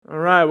All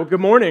right, well, good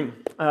morning.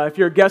 If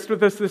you're a guest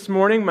with us this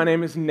morning, my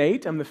name is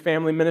Nate. I'm the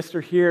family minister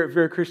here at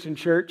Vera Christian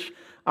Church.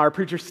 Our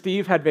preacher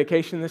Steve had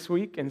vacation this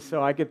week, and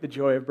so I get the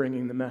joy of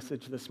bringing the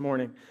message this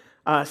morning.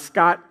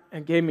 Scott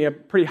gave me a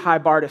pretty high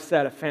bar to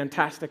set, a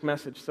fantastic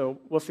message, so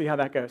we'll see how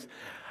that goes.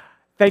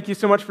 Thank you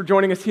so much for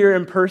joining us here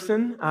in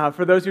person.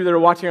 For those of you that are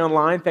watching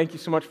online, thank you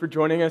so much for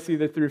joining us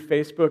either through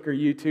Facebook or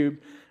YouTube.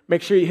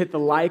 Make sure you hit the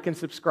like and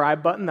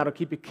subscribe button. That'll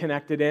keep you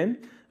connected in.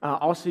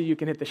 Also, you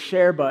can hit the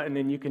share button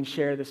and you can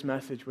share this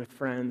message with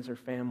friends or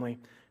family,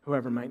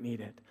 whoever might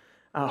need it.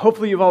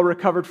 Hopefully, you've all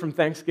recovered from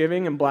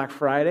Thanksgiving and Black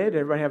Friday. Did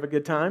everybody have a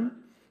good time?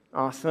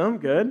 Awesome,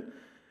 good.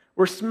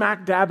 We're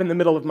smack dab in the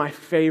middle of my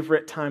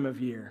favorite time of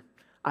year.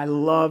 I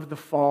love the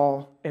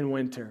fall and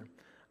winter.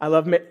 I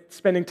love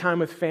spending time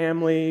with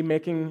family,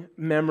 making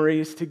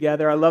memories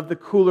together. I love the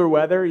cooler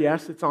weather.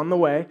 Yes, it's on the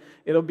way.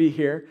 It'll be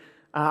here.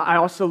 I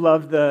also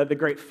love the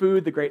great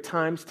food, the great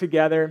times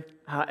together.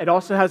 It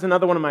also has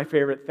another one of my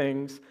favorite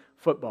things,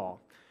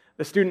 football.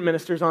 The student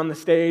minister's on the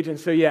stage, and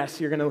so yes,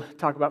 you're going to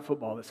talk about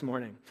football this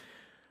morning.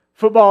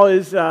 Football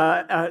is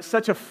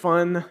such a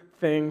fun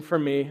thing for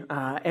me,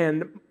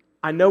 and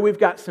I know we've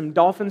got some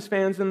Dolphins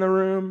fans in the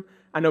room.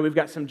 I know we've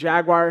got some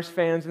Jaguars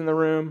fans in the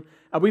room.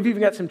 We've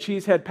even got some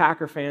Cheesehead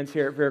Packer fans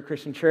here at Vera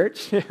Christian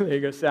Church. There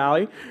you go,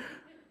 Sally.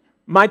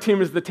 My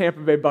team is the Tampa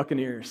Bay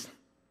Buccaneers.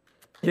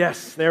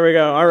 Yes, there we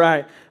go. All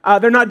right.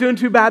 They're not doing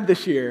too bad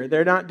this year.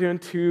 They're not doing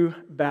too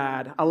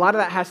bad. A lot of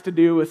that has to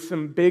do with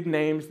some big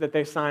names that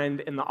they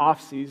signed in the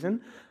offseason.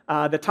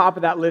 The top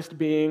of that list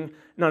being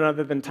none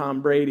other than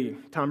Tom Brady.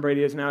 Tom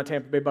Brady is now a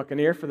Tampa Bay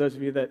Buccaneer, for those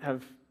of you that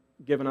have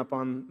given up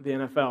on the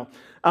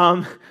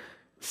NFL.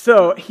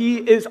 So he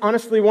is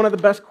honestly one of the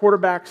best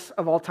quarterbacks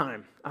of all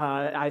time.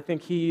 I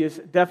think he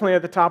is definitely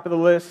at the top of the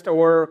list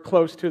or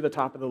close to the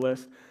top of the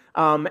list.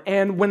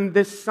 And when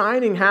this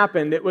signing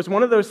happened, it was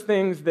one of those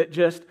things that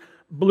just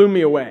blew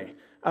me away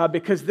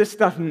because this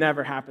stuff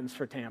never happens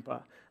for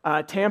Tampa.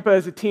 Tampa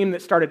is a team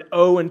that started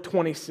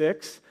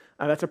 0-26.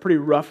 That's a pretty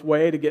rough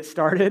way to get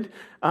started.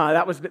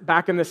 That was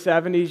back in the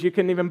 70s. You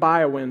couldn't even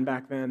buy a win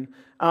back then.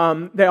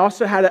 They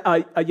also had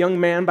a young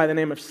man by the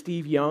name of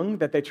Steve Young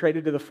that they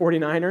traded to the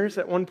 49ers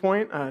at one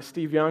point.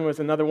 Steve Young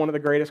was another one of the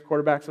greatest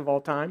quarterbacks of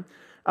all time.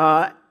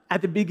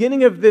 At the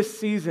beginning of this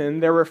season,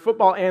 there were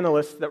football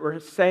analysts that were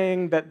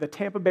saying that the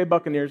Tampa Bay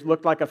Buccaneers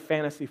looked like a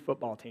fantasy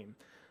football team.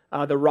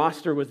 The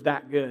roster was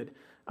that good.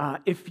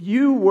 If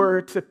you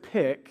were to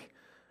pick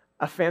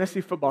a fantasy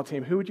football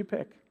team, who would you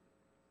pick?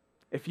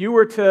 If you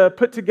were to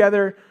put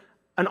together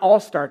an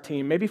all-star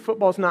team, maybe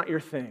football's not your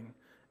thing.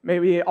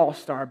 Maybe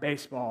all-star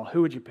baseball,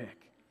 who would you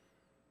pick?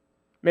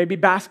 Maybe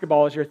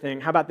basketball is your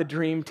thing. How about the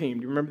Dream Team?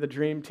 Do you remember the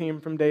Dream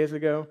Team from days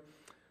ago?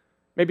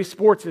 Maybe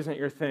sports isn't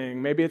your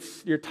thing. Maybe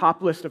it's your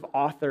top list of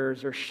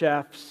authors or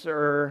chefs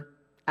or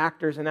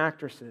actors and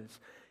actresses.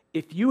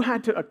 If you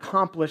had to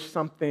accomplish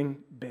something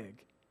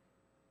big,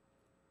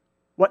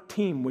 what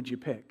team would you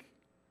pick?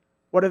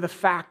 What are the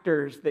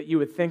factors that you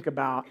would think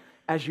about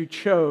as you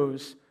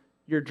chose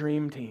your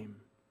dream team?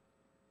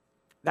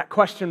 That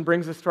question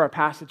brings us to our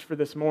passage for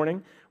this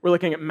morning. We're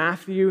looking at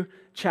Matthew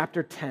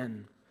chapter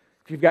 10.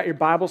 If you've got your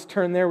Bibles,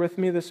 turn there with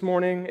me this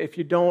morning. If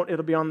you don't,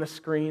 it'll be on the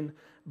screen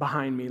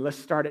behind me. Let's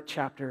start at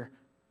chapter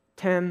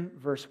 10,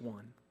 verse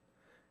 1.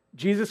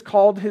 Jesus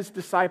called his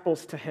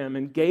disciples to him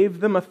and gave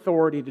them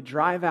authority to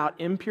drive out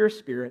impure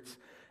spirits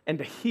and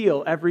to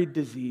heal every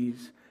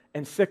disease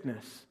and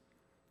sickness.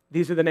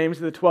 These are the names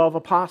of the 12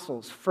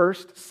 apostles.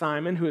 First,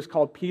 Simon, who is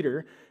called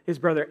Peter, his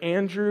brother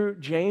Andrew,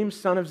 James,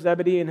 son of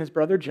Zebedee, and his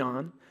brother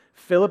John,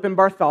 Philip and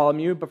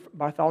Bartholomew.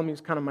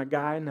 Bartholomew's kind of my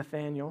guy,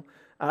 Nathaniel.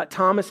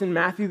 Thomas and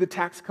Matthew, the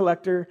tax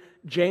collector,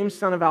 James,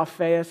 son of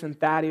Alphaeus and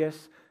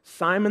Thaddeus,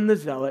 Simon the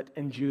Zealot,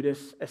 and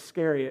Judas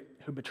Iscariot,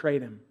 who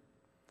betrayed him.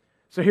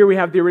 So here we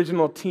have the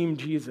original Team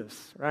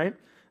Jesus, right?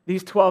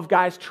 These 12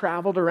 guys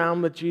traveled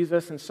around with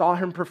Jesus and saw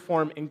him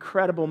perform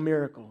incredible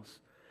miracles.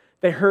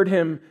 They heard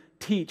him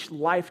teach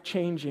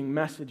life-changing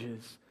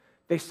messages.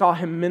 They saw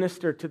him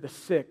minister to the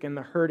sick and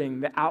the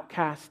hurting, the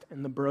outcast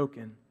and the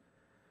broken.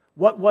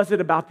 What was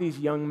it about these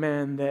young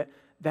men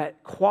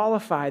that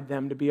qualified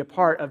them to be a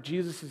part of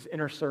Jesus'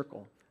 inner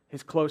circle,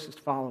 his closest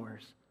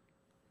followers?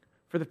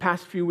 For the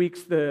past few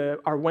weeks,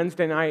 our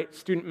Wednesday night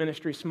student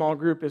ministry small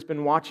group has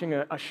been watching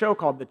a show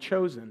called The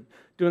Chosen,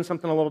 doing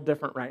something a little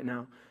different right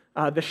now.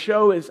 The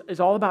show is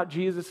all about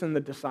Jesus and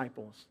the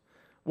disciples.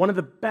 One of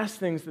the best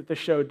things that the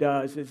show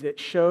does is it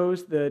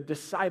shows the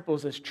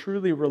disciples as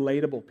truly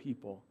relatable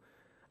people.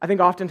 I think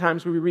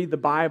oftentimes we read the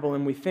Bible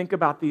and we think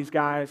about these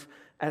guys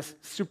as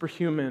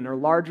superhuman or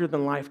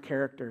larger-than-life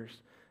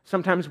characters.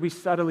 Sometimes we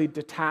subtly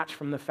detach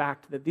from the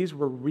fact that these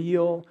were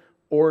real,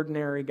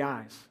 ordinary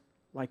guys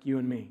like you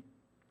and me.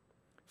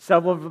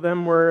 Several of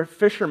them were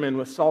fishermen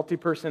with salty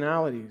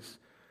personalities.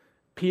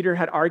 Peter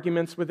had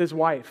arguments with his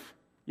wife.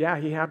 Yeah,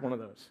 he had one of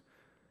those.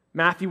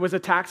 Matthew was a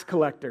tax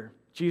collector.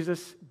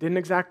 Jews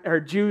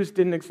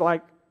didn't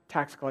like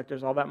tax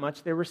collectors all that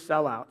much. They were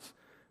sellouts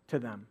to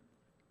them.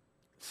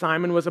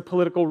 Simon was a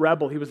political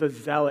rebel. He was a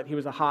zealot. He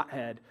was a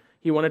hothead.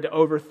 He wanted to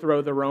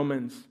overthrow the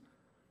Romans.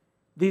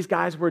 These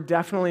guys were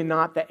definitely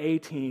not the A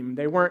team.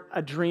 They weren't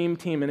a dream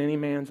team in any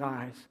man's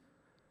eyes.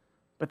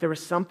 But there was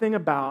something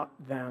about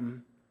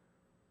them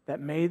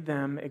that made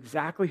them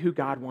exactly who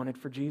God wanted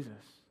for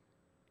Jesus.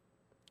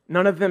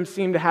 None of them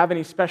seemed to have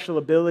any special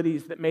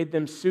abilities that made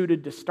them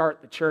suited to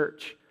start the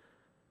church.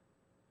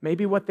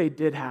 Maybe what they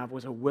did have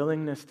was a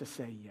willingness to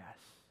say yes.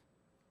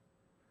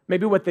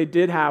 Maybe what they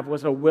did have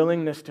was a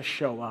willingness to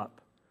show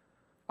up,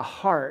 a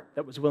heart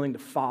that was willing to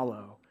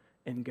follow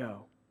and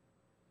go.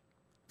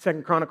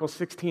 2 Chronicles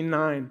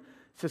 16:9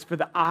 says, "For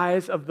the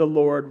eyes of the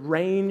Lord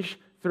range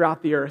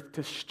throughout the earth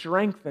to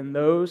strengthen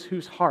those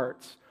whose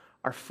hearts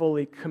are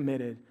fully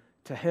committed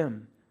to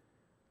Him."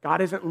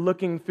 God isn't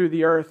looking through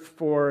the earth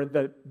for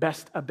the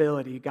best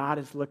ability. God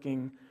is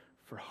looking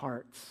for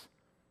hearts.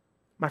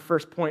 My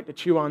first point to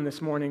chew on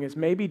this morning is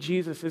maybe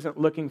Jesus isn't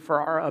looking for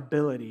our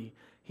ability.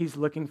 He's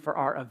looking for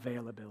our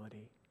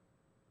availability.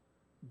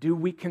 Do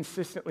we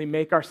consistently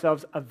make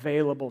ourselves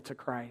available to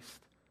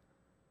Christ?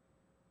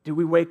 Do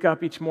we wake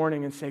up each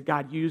morning and say,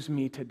 God, use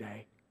me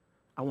today.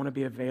 I want to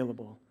be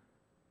available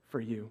for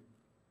you.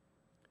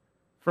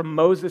 From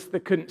Moses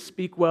that couldn't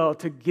speak well,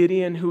 to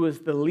Gideon who was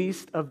the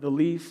least of the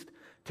least,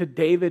 to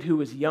David who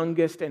was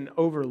youngest and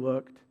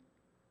overlooked,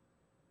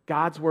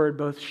 God's word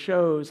both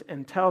shows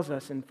and tells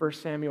us in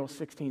 1 Samuel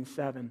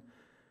 16:7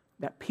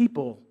 that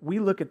people, we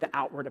look at the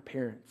outward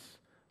appearance,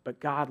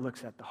 but God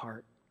looks at the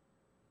heart.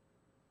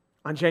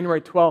 On January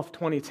 12th,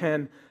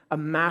 2010, a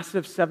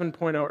massive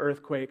 7.0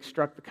 earthquake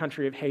struck the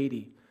country of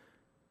Haiti.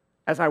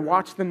 As I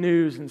watched the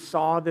news and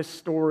saw this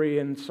story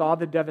and saw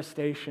the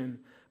devastation,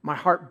 my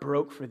heart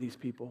broke for these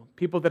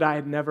people that I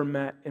had never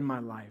met in my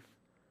life.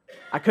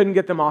 I couldn't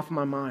get them off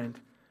my mind.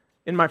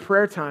 In my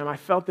prayer time, I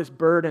felt this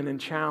burden and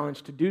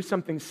challenge to do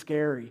something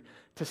scary,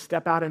 to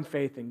step out in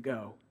faith and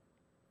go.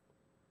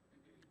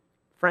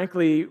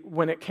 Frankly,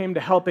 when it came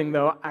to helping,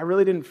 though, I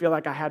really didn't feel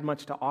like I had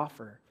much to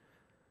offer.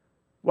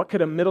 What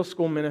could a middle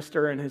school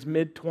minister in his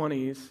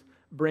mid-20s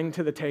bring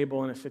to the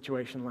table in a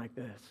situation like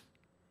this?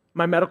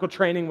 My medical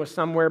training was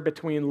somewhere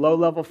between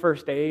low-level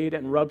first aid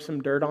and rub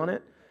some dirt on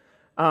it.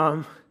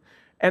 And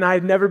I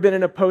had never been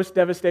in a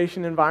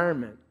post-devastation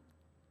environment,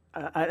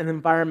 an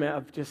environment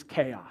of just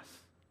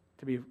chaos,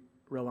 to be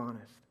real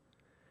honest.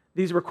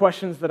 These were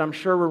questions that I'm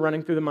sure were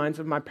running through the minds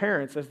of my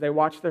parents as they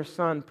watched their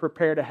son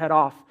prepare to head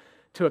off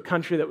to a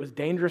country that was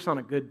dangerous on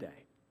a good day.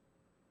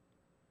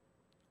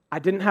 I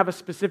didn't have a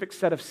specific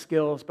set of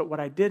skills, but what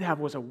I did have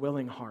was a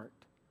willing heart,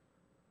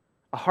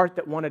 a heart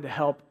that wanted to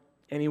help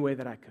any way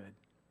that I could.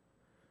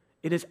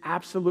 It is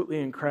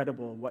absolutely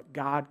incredible what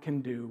God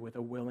can do with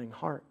a willing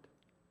heart.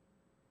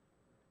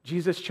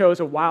 Jesus chose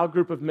a wild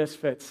group of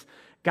misfits,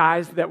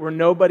 guys that were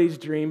nobody's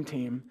dream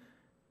team,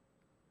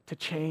 to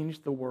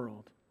change the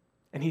world.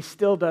 And He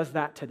still does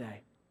that today.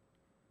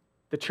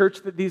 The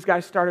church that these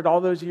guys started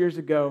all those years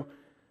ago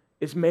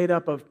is made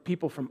up of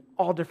people from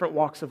all different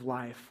walks of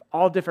life,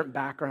 all different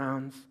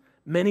backgrounds.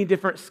 Many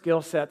different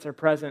skill sets are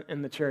present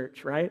in the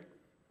church, right?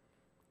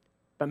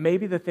 But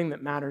maybe the thing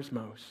that matters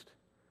most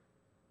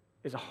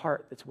is a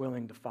heart that's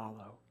willing to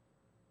follow,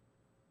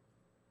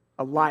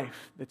 a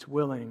life that's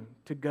willing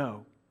to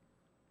go.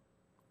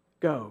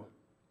 Go.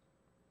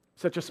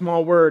 Such a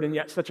small word and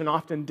yet such an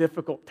often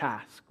difficult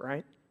task,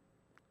 right?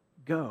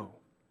 Go.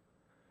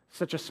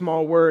 Such a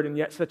small word and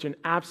yet such an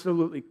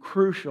absolutely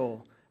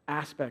crucial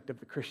aspect of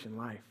the Christian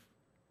life.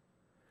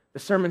 The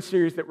sermon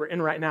series that we're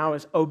in right now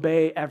is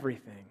Obey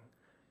Everything.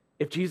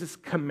 If Jesus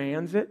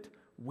commands it,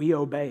 we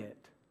obey it.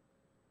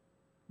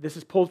 This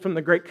is pulled from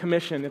the Great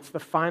Commission. It's the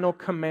final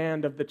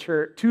command of the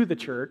church to the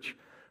church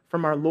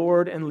from our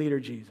Lord and leader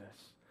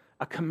Jesus.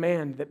 A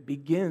command that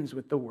begins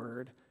with the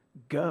word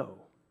go.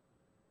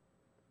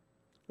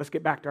 Let's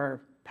get back to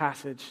our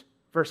passage,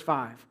 verse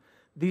 5.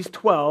 These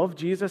 12,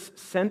 Jesus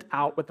sent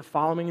out with the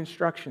following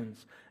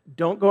instructions.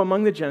 Don't go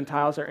among the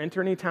Gentiles or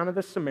enter any town of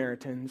the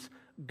Samaritans.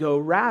 Go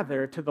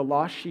rather to the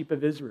lost sheep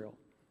of Israel.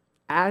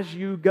 As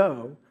you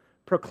go,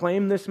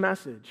 proclaim this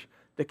message.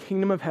 The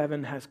kingdom of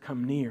heaven has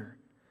come near.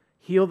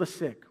 Heal the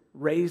sick,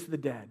 raise the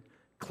dead,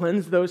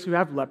 cleanse those who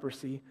have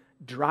leprosy,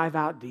 drive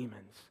out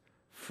demons.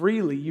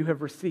 Freely you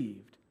have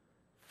received,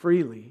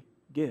 freely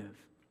give.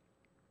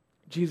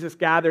 Jesus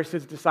gathers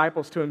His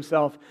disciples to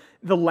Himself.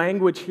 The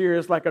language here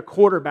is like a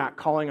quarterback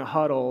calling a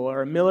huddle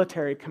or a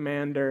military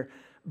commander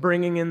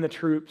bringing in the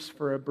troops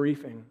for a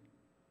briefing.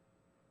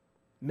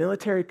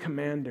 Military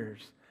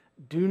commanders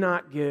do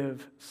not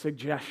give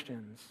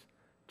suggestions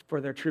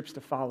for their troops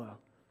to follow.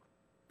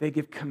 They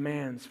give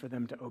commands for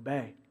them to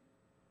obey.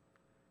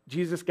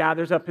 Jesus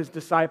gathers up His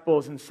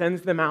disciples and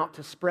sends them out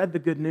to spread the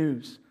good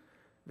news.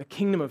 The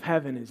kingdom of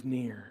heaven is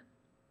near.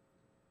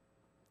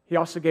 He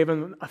also gave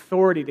them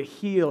authority to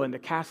heal and to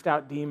cast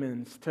out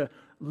demons, to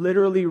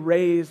literally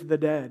raise the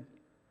dead,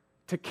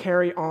 to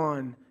carry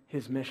on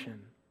His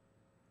mission.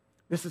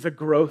 This is a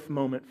growth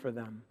moment for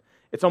them.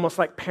 It's almost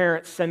like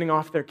parents sending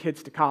off their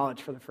kids to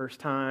college for the first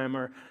time,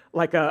 or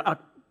like a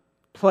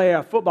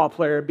football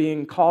player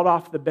being called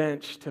off the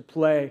bench to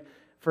play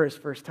for his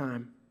first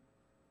time.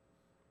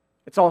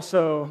 It's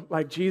also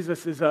like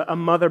Jesus is a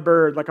mother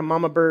bird, like a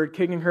mama bird,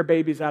 kicking her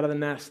babies out of the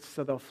nest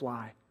so they'll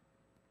fly.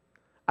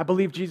 I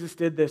believe Jesus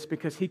did this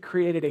because he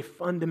created a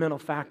fundamental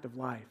fact of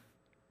life,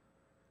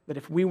 that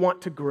if we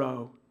want to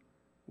grow,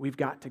 we've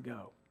got to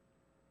go.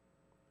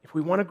 If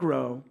we want to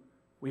grow,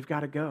 we've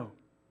got to go.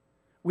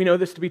 We know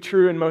this to be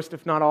true in most,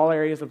 if not all,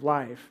 areas of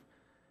life.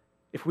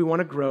 If we want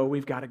to grow,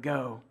 we've got to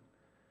go.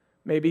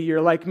 Maybe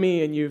you're like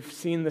me and you've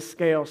seen the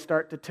scale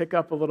start to tick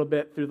up a little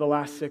bit through the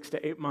last 6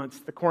 to 8 months.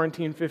 The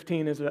quarantine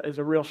 15 is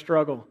a real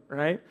struggle,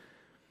 right?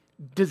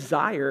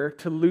 Desire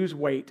to lose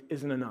weight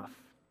isn't enough.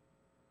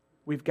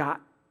 We've got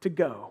to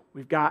go.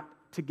 We've got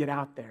to get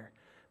out there.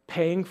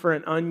 Paying for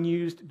an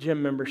unused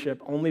gym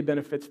membership only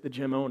benefits the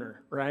gym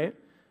owner, right?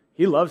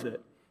 He loves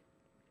it.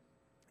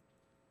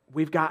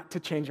 We've got to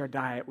change our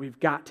diet. We've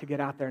got to get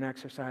out there and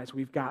exercise.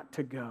 We've got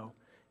to go.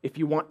 If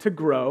you want to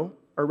grow,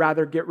 or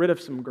rather get rid of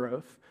some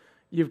growth,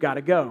 you've got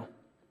to go.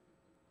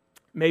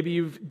 Maybe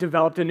you've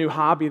developed a new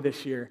hobby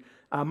this year.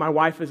 My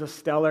wife is a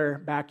stellar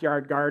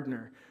backyard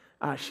gardener.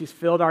 She's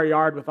filled our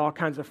yard with all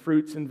kinds of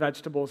fruits and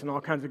vegetables and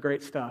all kinds of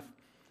great stuff.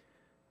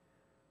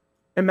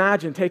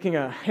 Imagine taking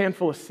a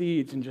handful of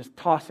seeds and just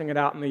tossing it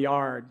out in the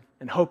yard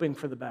and hoping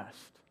for the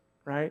best,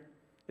 right?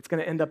 It's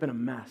going to end up in a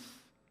mess,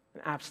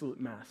 an absolute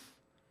mess.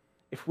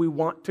 If we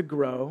want to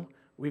grow,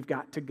 we've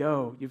got to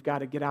go. You've got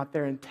to get out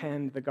there and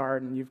tend the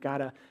garden. You've got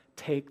to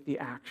take the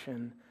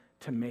action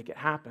to make it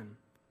happen.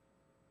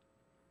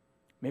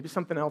 Maybe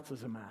something else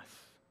is a mess.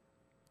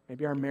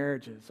 Maybe our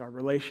marriages, our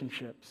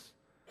relationships.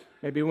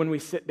 Maybe when we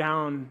sit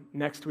down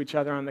next to each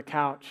other on the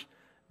couch,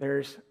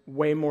 there's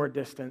way more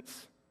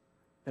distance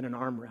than an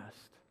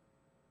armrest.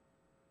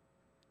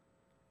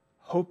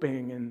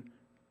 Hoping and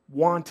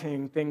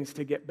wanting things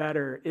to get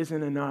better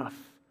isn't enough.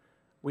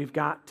 We've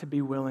got to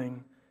be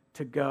willing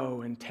to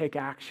go and take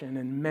action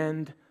and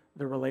mend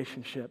the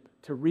relationship,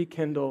 to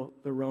rekindle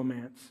the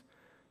romance.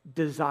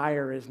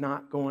 Desire is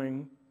not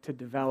going to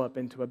develop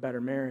into a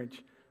better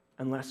marriage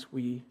unless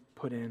we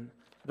put in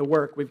the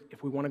work.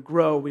 If we want to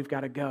grow, we've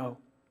got to go.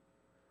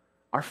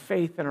 Our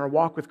faith and our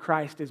walk with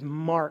Christ is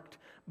marked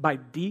by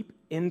deep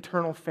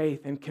internal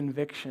faith and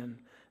conviction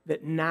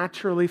that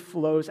naturally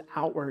flows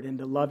outward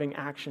into loving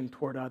action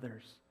toward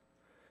others.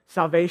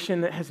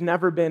 Salvation has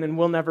never been and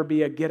will never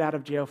be a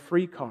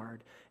get-out-of-jail-free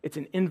card. It's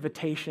an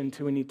invitation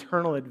to an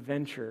eternal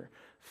adventure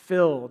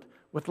filled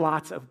with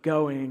lots of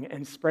going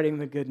and spreading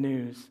the good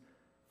news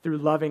through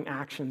loving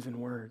actions and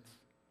words.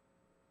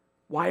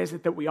 Why is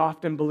it that we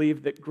often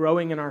believe that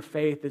growing in our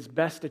faith is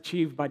best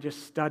achieved by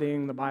just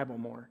studying the Bible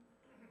more,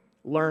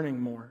 learning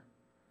more,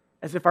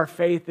 as if our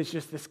faith is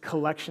just this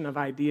collection of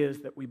ideas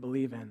that we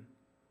believe in,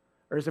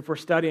 or as if we're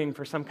studying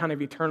for some kind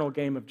of eternal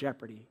game of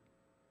Jeopardy?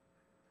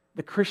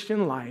 The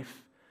Christian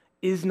life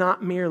is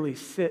not merely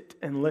sit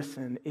and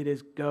listen, it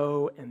is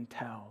go and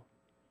tell.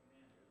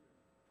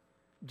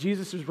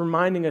 Jesus is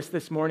reminding us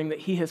this morning that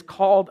he has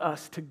called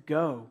us to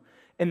go,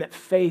 and that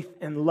faith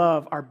and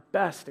love are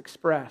best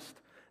expressed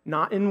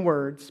not in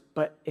words,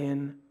 but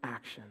in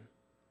action.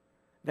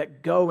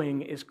 That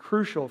going is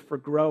crucial for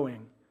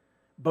growing,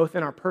 both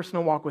in our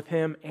personal walk with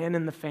him and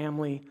in the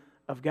family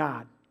of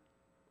God.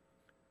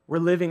 We're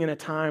living in a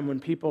time when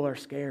people are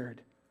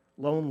scared,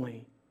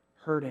 lonely,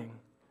 hurting.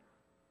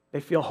 They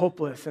feel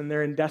hopeless and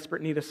they're in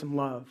desperate need of some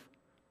love.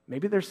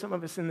 Maybe there's some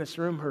of us in this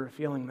room who are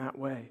feeling that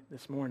way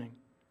this morning.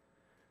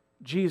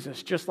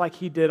 Jesus, just like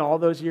he did all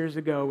those years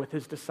ago with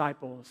his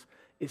disciples,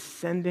 is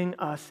sending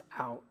us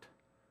out,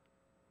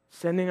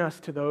 sending us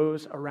to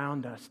those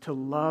around us to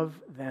love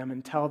them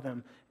and tell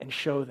them and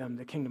show them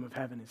the kingdom of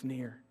heaven is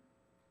near.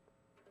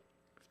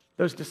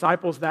 Those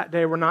disciples that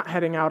day were not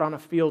heading out on a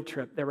field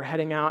trip. They were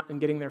heading out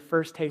and getting their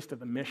first taste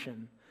of a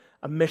mission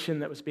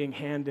that was being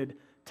handed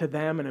to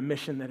them and a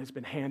mission that has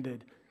been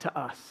handed to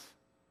us.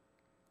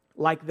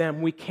 Like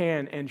them, we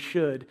can and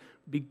should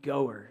be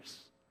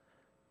goers.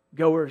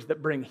 Goers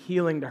that bring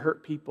healing to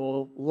hurt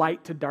people,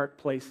 light to dark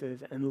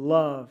places, and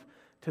love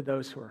to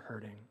those who are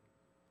hurting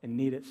and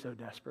need it so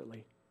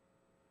desperately.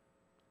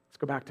 Let's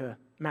go back to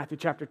Matthew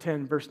chapter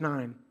 10, verse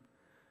 9.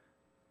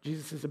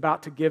 Jesus is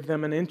about to give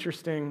them an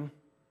interesting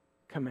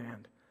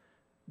command.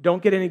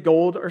 Don't get any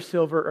gold or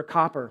silver or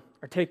copper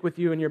or take with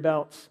you in your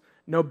belts.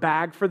 No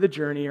bag for the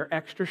journey or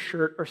extra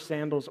shirt or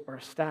sandals or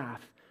a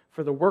staff,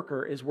 for the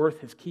worker is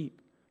worth his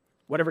keep.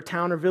 Whatever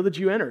town or village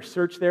you enter,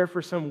 search there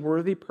for some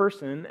worthy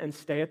person and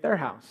stay at their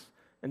house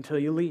until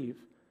you leave.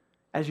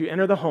 As you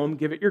enter the home,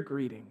 give it your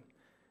greeting.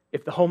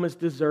 If the home is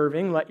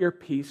deserving, let your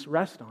peace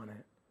rest on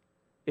it.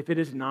 If it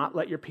is not,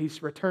 let your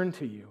peace return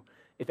to you.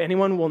 If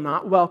anyone will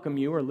not welcome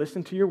you or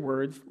listen to your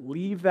words,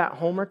 leave that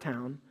home or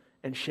town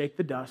and shake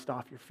the dust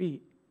off your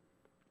feet.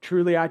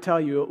 Truly, I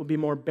tell you, it will be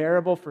more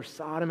bearable for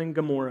Sodom and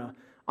Gomorrah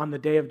on the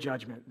day of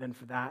judgment than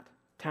for that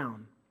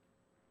town.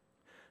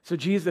 So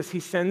Jesus, he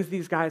sends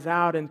these guys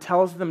out and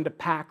tells them to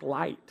pack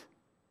light.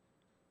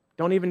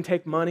 Don't even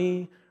take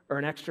money or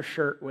an extra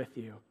shirt with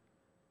you.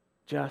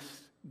 Just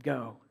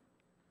go.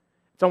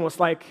 It's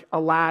almost like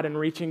Aladdin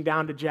reaching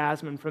down to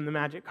Jasmine from the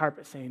magic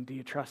carpet saying, "Do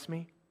you trust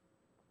me?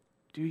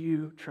 Do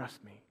you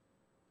trust me?"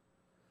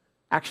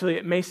 Actually,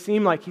 it may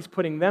seem like he's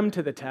putting them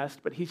to the test,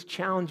 but he's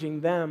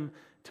challenging them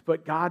to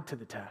put God to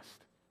the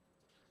test,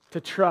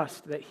 to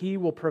trust that he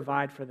will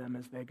provide for them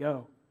as they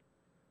go.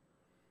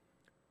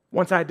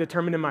 Once I had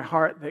determined in my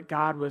heart that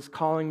God was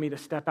calling me to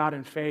step out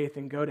in faith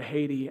and go to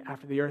Haiti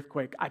after the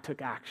earthquake, I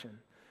took action.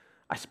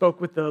 I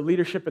spoke with the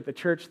leadership at the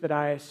church that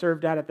I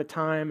served at the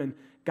time and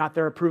got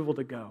their approval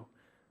to go.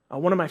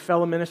 One of my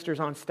fellow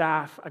ministers on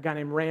staff, a guy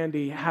named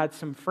Randy, had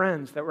some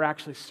friends that were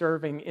actually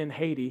serving in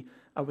Haiti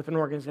with an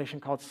organization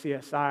called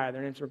CSI.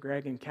 Their names were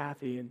Greg and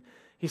Kathy. And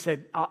he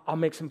said, I'll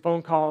make some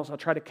phone calls. I'll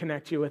try to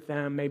connect you with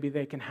them. Maybe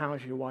they can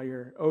house you while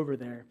you're over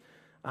there.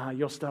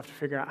 You'll still have to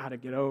figure out how to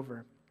get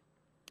over.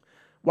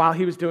 While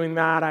he was doing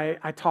that,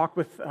 I talked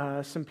with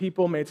some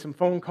people, made some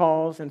phone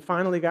calls, and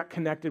finally got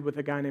connected with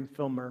a guy named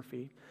Phil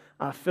Murphy.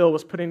 Phil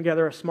was putting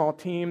together a small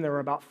team. There were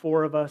about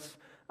 4 of us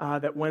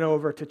that went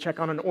over to check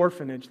on an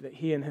orphanage that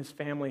he and his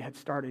family had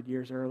started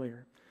years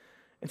earlier.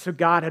 And so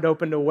God had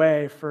opened a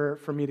way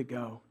for me to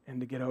go and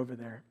to get over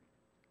there.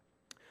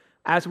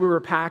 As we were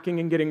packing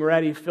and getting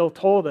ready, Phil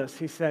told us,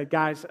 he said,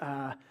 guys,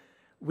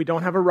 we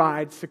don't have a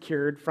ride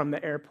secured from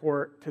the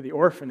airport to the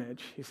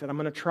orphanage. He said, I'm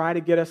going to try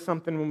to get us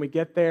something when we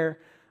get there,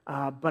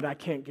 but I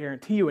can't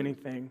guarantee you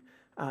anything.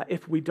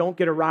 If we don't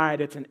get a ride,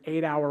 it's an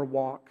 8-hour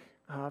walk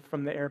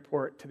from the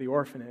airport to the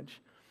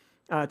orphanage.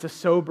 It's a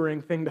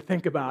sobering thing to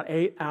think about,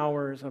 8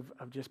 hours of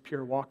just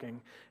pure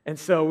walking. And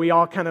so we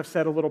all kind of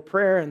said a little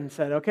prayer and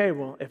said, okay,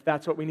 well, if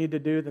that's what we need to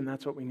do, then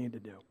that's what we need to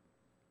do.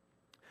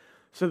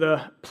 So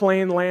the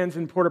plane lands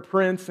in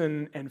Port-au-Prince,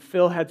 and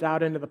Phil heads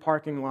out into the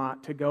parking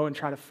lot to go and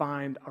try to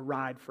find a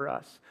ride for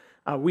us.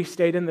 We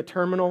stayed in the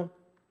terminal,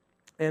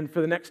 and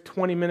for the next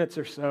 20 minutes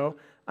or so,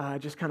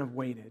 just kind of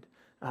waited.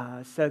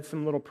 Said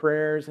some little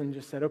prayers and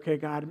just said, okay,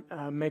 God,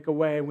 make a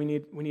way. We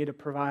need to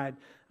provide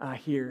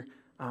here.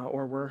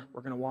 Or we're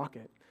going to walk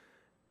it.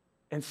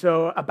 And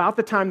so about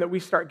the time that we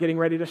start getting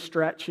ready to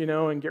stretch,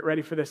 and get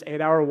ready for this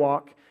 8-hour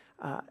walk,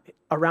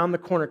 around the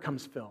corner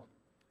comes Phil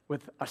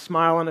with a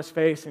smile on his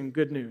face and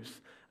good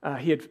news.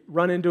 He had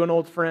run into an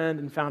old friend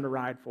and found a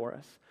ride for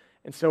us.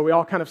 And so we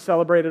all kind of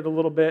celebrated a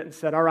little bit and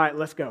said, all right,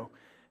 let's go.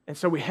 And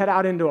so we head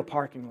out into a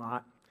parking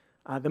lot,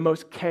 the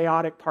most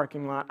chaotic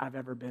parking lot I've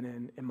ever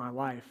been in my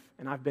life.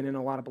 And I've been in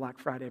a lot of Black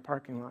Friday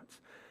parking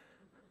lots.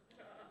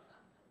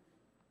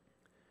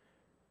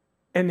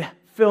 And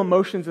Phil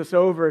motions us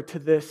over to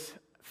this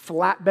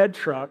flatbed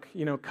truck,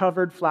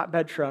 covered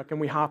flatbed truck, and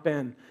we hop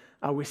in.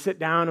 We sit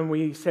down and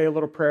we say a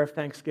little prayer of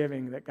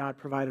thanksgiving that God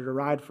provided a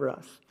ride for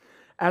us.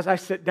 As I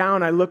sit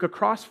down, I look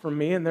across from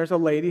me, and there's a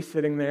lady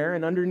sitting there,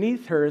 and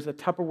underneath her is a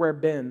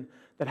Tupperware bin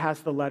that has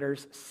the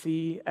letters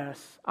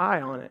CSI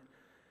on it.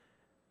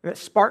 And it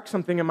sparked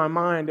something in my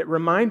mind. It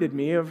reminded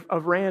me of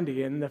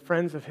Randy and the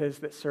friends of his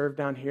that served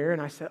down here, and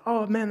I said,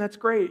 oh, man, that's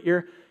great.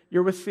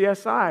 You're with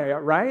CSI,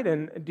 right?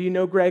 And do you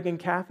know Greg and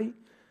Kathy?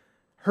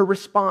 Her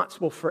response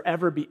will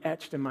forever be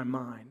etched in my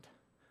mind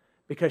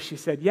because she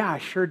said, yeah, I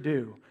sure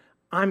do.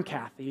 I'm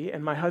Kathy,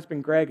 and my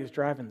husband Greg is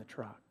driving the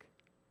truck.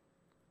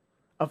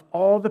 Of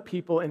all the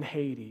people in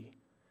Haiti,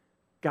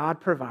 God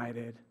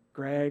provided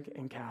Greg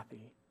and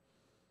Kathy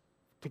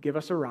to give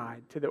us a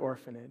ride to the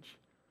orphanage.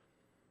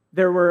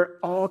 There were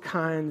all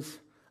kinds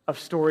of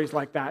stories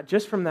like that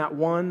just from that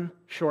one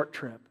short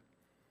trip.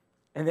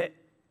 And it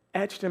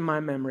etched in my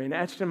memory and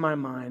etched in my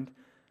mind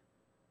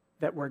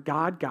that where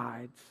God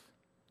guides,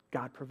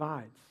 God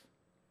provides.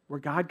 Where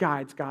God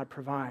guides, God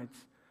provides.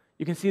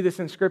 You can see this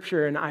in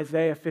Scripture in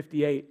Isaiah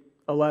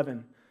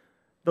 58:11.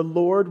 The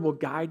Lord will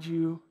guide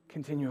you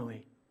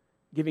continually,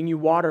 giving you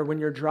water when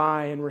you're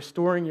dry and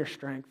restoring your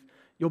strength.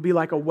 You'll be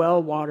like a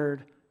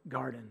well-watered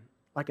garden,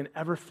 like an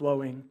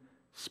ever-flowing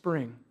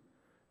spring.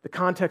 The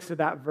context of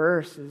that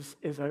verse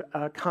is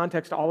a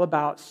context all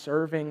about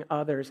serving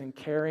others and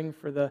caring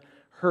for the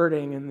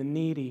hurting and the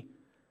needy,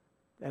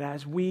 that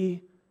as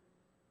we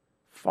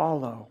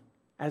follow,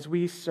 as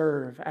we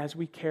serve, as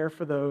we care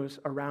for those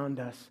around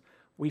us,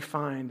 we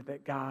find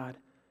that God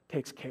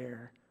takes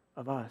care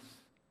of us.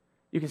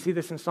 You can see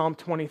this in Psalm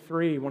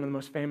 23, one of the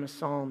most famous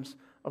psalms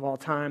of all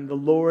time. The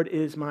Lord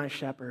is my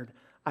shepherd,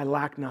 I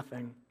lack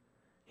nothing.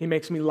 He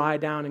makes me lie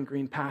down in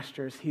green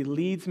pastures. He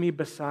leads me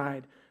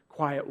beside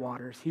quiet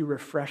waters. He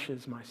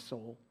refreshes my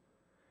soul.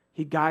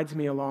 He guides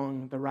me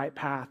along the right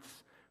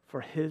paths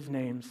for his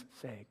name's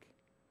sake.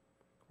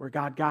 Where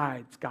God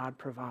guides, God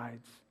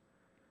provides.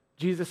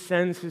 Jesus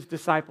sends his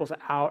disciples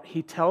out.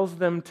 He tells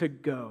them to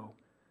go,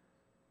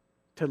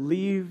 to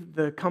leave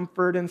the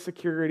comfort and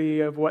security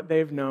of what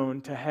they've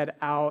known, to head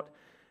out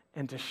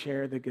and to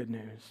share the good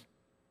news.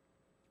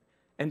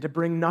 And to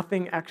bring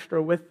nothing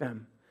extra with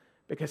them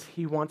because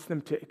he wants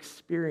them to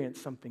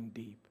experience something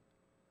deep.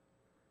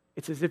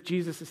 It's as if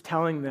Jesus is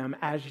telling them,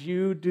 as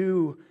you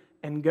do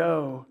and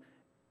go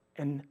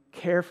and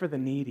care for the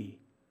needy,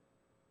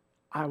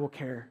 I will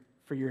care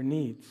for your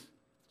needs.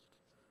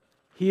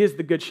 He is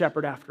the good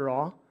shepherd after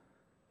all,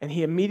 and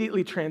he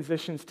immediately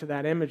transitions to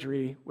that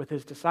imagery with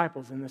his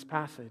disciples in this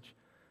passage,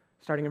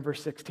 starting in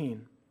verse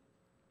 16.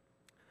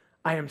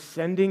 I am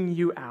sending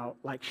you out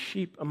like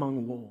sheep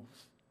among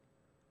wolves.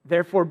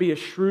 Therefore, be as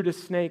shrewd as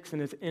snakes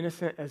and as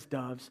innocent as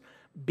doves.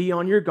 Be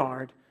on your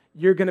guard.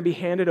 You're going to be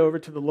handed over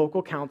to the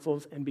local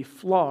councils and be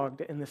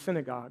flogged in the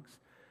synagogues.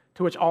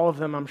 To which all of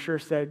them, I'm sure,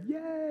 said,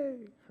 yay,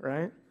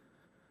 right?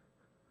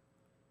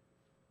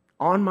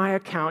 On my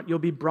account, you'll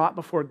be brought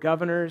before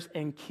governors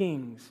and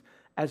kings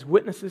as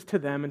witnesses to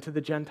them and to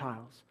the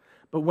Gentiles.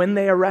 But when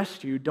they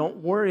arrest you,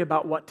 don't worry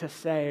about what to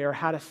say or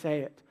how to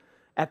say it.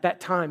 At that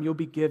time, you'll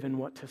be given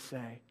what to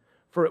say.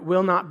 For it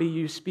will not be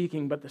you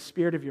speaking, but the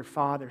Spirit of your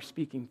Father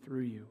speaking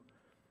through you.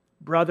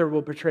 Brother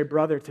will betray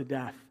brother to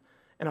death,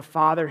 and a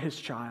father his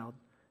child.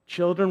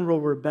 Children will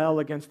rebel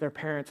against their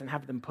parents and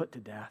have them put to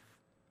death.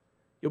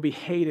 You'll be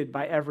hated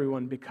by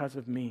everyone because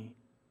of me.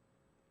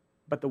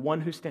 But the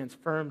one who stands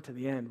firm to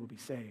the end will be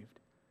saved.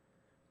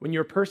 When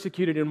you're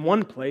persecuted in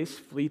one place,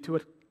 flee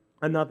to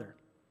another.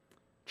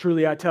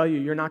 Truly, I tell you,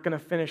 you're not going to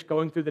finish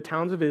going through the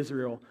towns of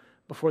Israel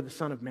before the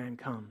Son of Man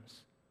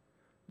comes.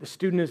 The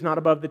student is not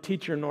above the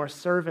teacher, nor a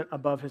servant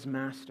above his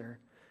master.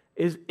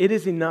 It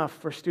is enough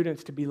for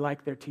students to be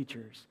like their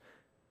teachers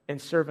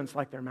and servants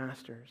like their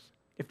masters.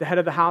 If the head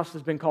of the house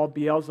has been called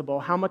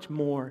Beelzebul, how much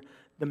more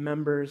the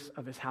members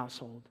of his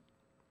household?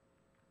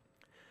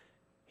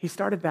 He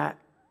started that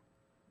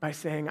by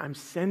saying, I'm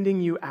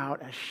sending you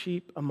out as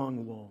sheep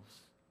among wolves.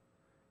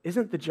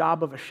 Isn't the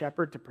job of a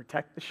shepherd to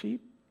protect the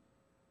sheep?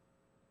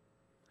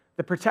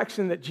 The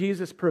protection that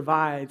Jesus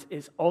provides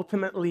is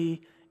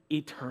ultimately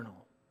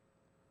eternal.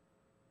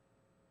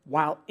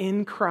 While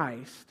in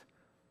Christ,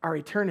 our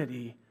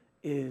eternity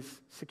is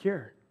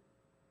secure.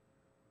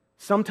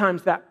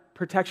 Sometimes that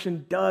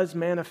protection does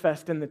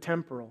manifest in the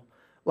temporal,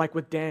 like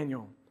with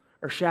Daniel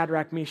or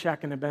Shadrach, Meshach,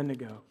 and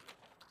Abednego.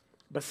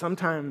 But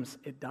sometimes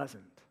it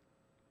doesn't,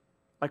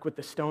 like with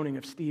the stoning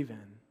of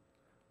Stephen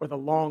or the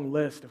long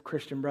list of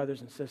Christian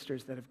brothers and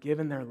sisters that have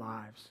given their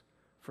lives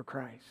for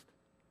Christ.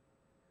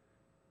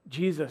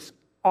 Jesus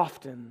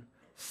often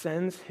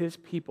sends his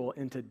people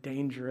into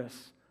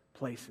dangerous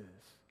places.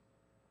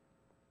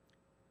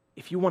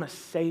 If you want a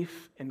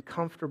safe and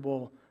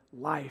comfortable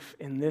life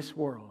in this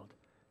world,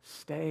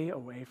 stay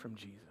away from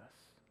Jesus.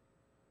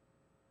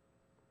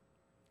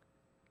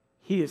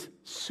 He is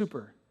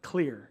super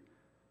clear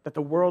that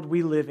the world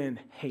we live in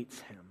hates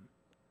him,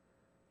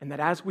 and that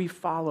as we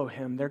follow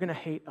him, they're going to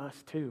hate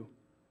us too.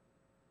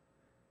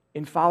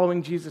 In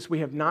following Jesus, we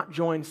have not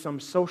joined some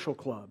social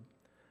club,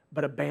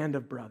 but a band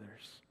of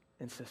brothers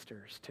and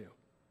sisters too.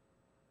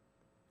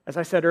 As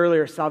I said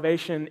earlier,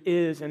 salvation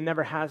is and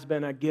never has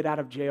been a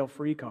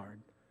get-out-of-jail-free card.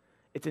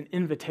 It's an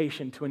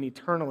invitation to an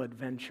eternal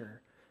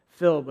adventure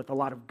filled with a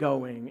lot of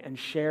going and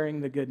sharing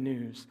the good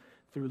news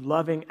through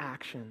loving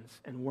actions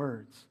and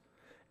words.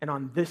 And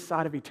on this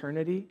side of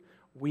eternity,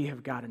 we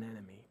have got an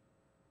enemy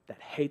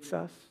that hates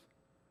us,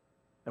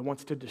 that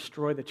wants to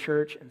destroy the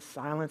church and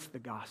silence the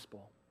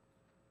gospel.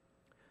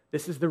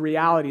 This is the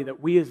reality that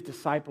we as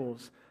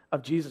disciples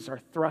of Jesus are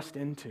thrust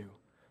into.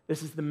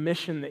 This is the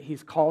mission that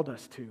he's called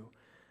us to.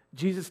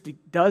 Jesus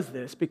does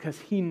this because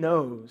he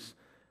knows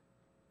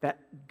that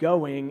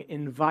going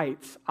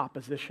invites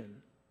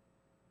opposition,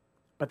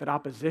 but that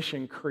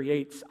opposition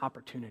creates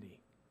opportunity.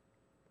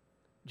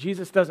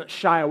 Jesus doesn't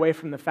shy away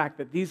from the fact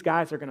that these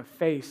guys are going to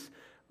face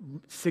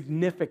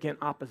significant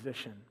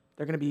opposition.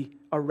 They're going to be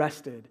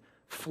arrested,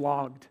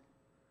 flogged,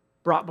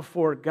 brought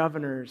before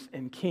governors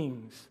and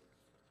kings.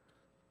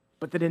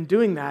 But that in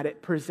doing that,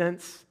 it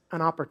presents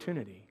an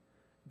opportunity.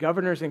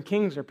 Governors and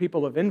kings are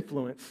people of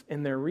influence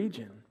in their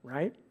region,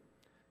 right?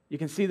 You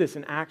can see this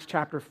in Acts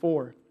chapter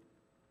 4,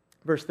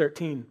 verse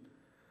 13.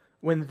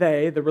 When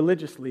they, the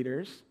religious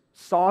leaders,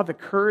 saw the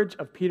courage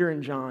of Peter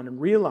and John and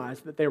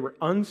realized that they were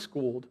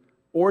unschooled,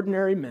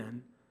 ordinary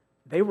men,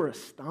 they were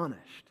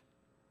astonished.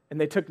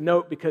 And they took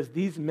note because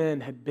these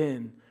men had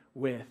been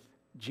with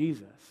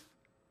Jesus.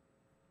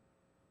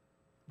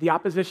 The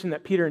opposition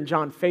that Peter and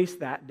John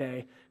faced that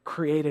day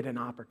created an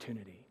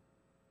opportunity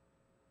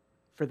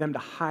for them to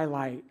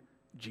highlight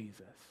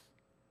Jesus.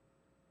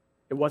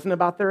 It wasn't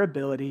about their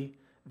ability.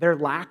 Their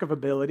lack of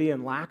ability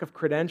and lack of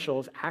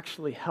credentials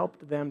actually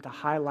helped them to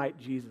highlight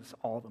Jesus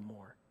all the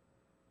more.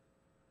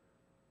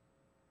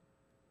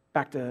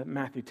 Back to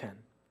Matthew 10.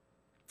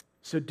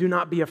 So do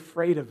not be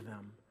afraid of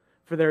them,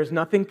 for there is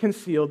nothing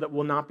concealed that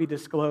will not be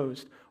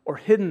disclosed, or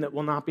hidden that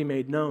will not be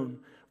made known.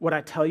 What I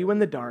tell you in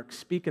the dark,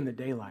 speak in the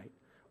daylight.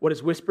 What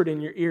is whispered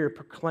in your ear,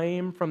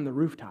 proclaim from the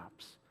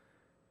rooftops.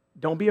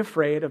 Don't be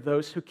afraid of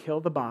those who kill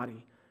the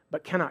body,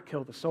 but cannot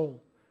kill the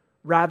soul.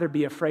 Rather,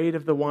 be afraid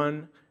of the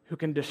one who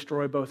can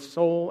destroy both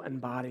soul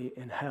and body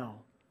in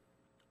hell.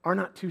 Are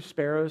not 2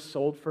 sparrows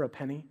sold for a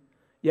penny?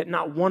 Yet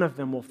not one of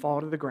them will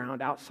fall to the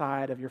ground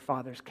outside of your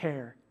Father's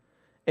care.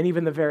 And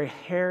even the very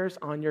hairs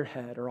on your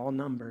head are all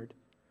numbered.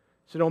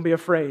 So don't be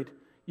afraid.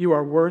 You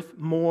are worth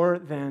more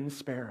than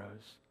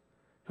sparrows.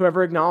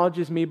 Whoever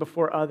acknowledges me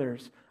before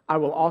others, I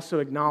will also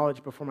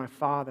acknowledge before my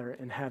Father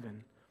in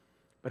heaven.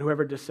 But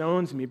whoever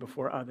disowns me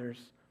before others,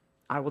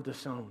 I will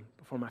disown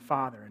before my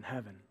Father in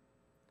heaven.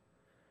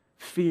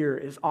 Fear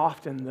is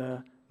often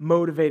the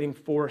motivating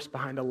force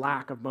behind a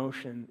lack of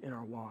motion in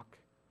our walk.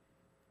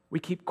 We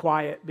keep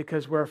quiet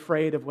because we're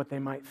afraid of what they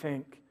might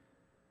think.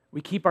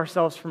 We keep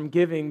ourselves from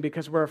giving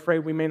because we're afraid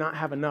we may not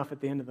have enough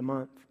at the end of the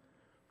month.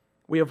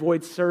 We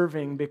avoid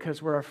serving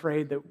because we're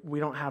afraid that we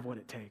don't have what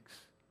it takes.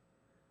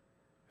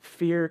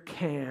 Fear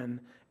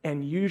can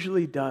and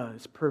usually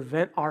does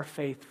prevent our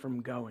faith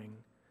from going.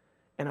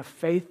 And a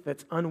faith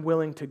that's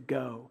unwilling to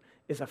go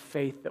is a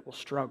faith that will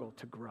struggle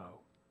to grow.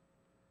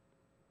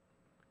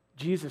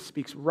 Jesus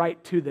speaks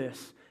right to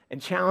this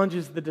and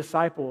challenges the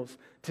disciples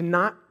to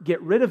not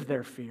get rid of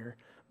their fear,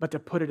 but to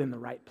put it in the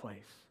right place.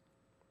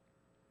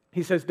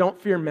 He says, don't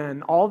fear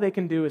men. All they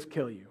can do is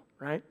kill you,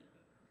 right?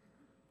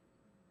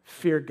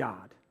 Fear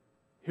God,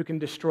 who can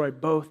destroy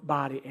both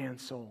body and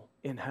soul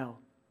in hell.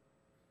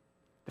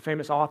 The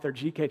famous author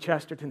G.K.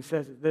 Chesterton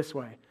says it this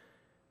way: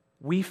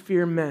 we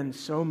fear men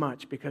so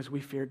much because we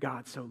fear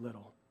God so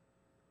little.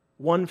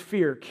 One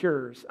fear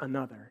cures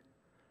another.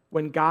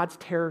 When God's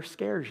terror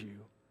scares you,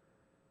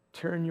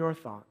 turn your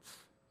thoughts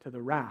to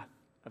the wrath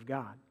of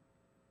God.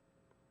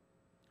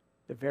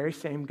 The very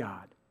same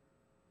God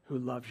who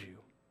loves you,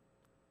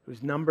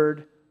 who's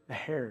numbered the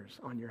hairs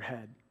on your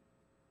head,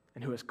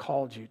 and who has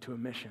called you to a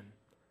mission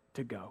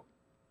to go.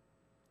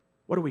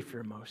 What do we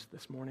fear most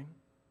this morning?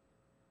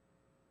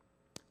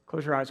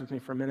 Close your eyes with me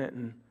for a minute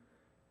and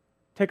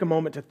take a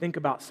moment to think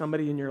about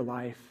somebody in your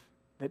life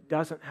that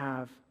doesn't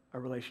have a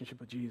relationship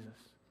with Jesus.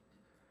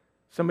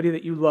 Somebody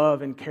that you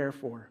love and care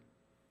for.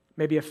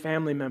 Maybe a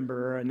family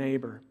member or a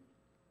neighbor.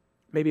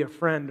 Maybe a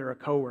friend or a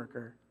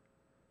coworker.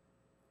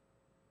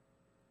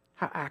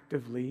 How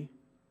actively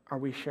are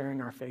we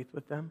sharing our faith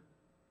with them?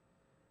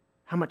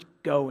 How much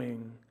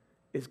going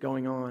is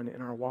going on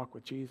in our walk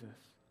with Jesus?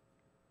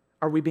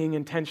 Are we being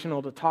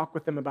intentional to talk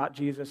with them about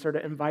Jesus or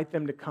to invite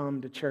them to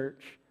come to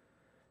church?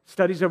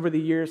 Studies over the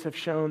years have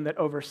shown that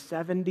over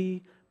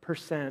 70%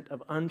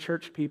 of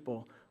unchurched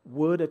people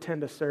would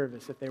attend a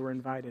service if they were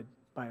invited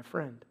by a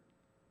friend.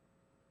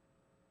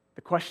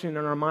 The question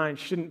in our mind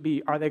shouldn't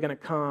be, are they going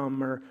to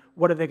come, or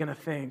what are they going to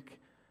think?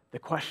 The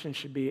question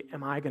should be,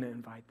 am I going to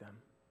invite them?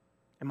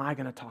 Am I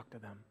going to talk to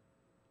them?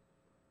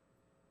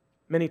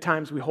 Many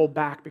times we hold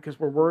back because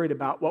we're worried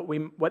about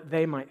what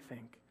they might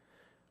think,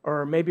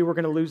 or maybe we're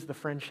going to lose the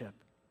friendship.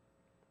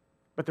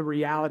 But the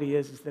reality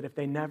is that if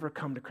they never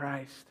come to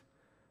Christ,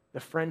 the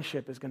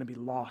friendship is going to be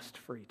lost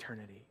for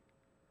eternity.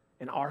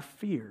 And our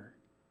fear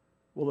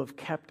will have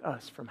kept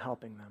us from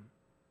helping them.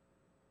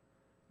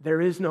 There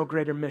is no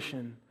greater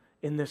mission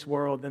in this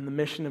world than the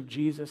mission of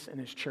Jesus and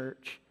his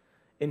church.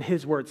 In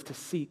his words, to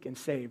seek and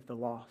save the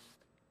lost.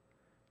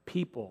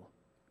 People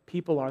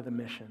are the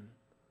mission.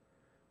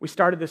 We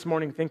started this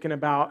morning thinking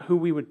about who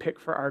we would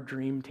pick for our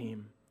dream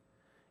team.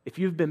 If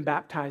you've been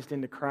baptized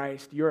into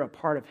Christ, you're a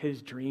part of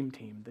his dream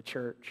team, the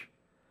church.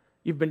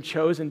 You've been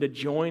chosen to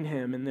join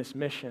him in this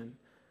mission,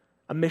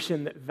 a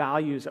mission that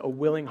values a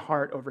willing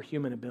heart over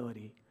human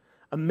ability,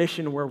 a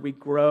mission where we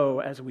grow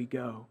as we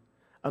go,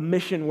 a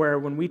mission where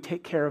when we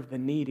take care of the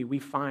needy, we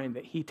find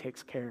that he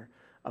takes care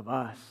of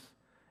us,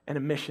 and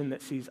a mission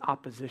that sees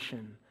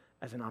opposition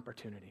as an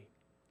opportunity.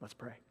 Let's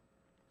pray.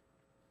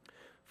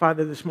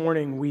 Father, this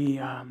morning we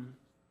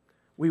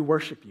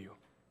worship you.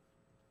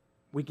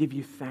 We give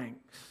you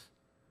thanks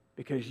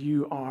because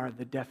you are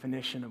the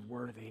definition of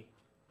worthy.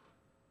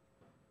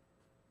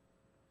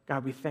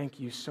 God, we thank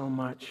you so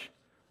much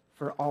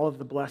for all of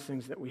the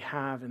blessings that we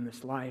have in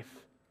this life.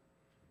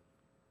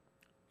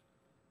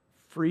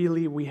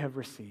 Freely we have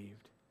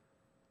received.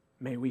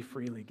 May we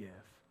freely give.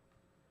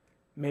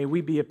 May we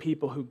be a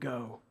people who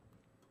go.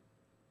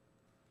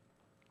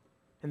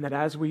 And that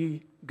as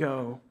we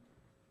go,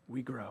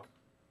 we grow.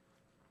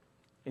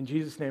 In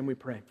Jesus' name we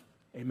pray.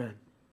 Amen.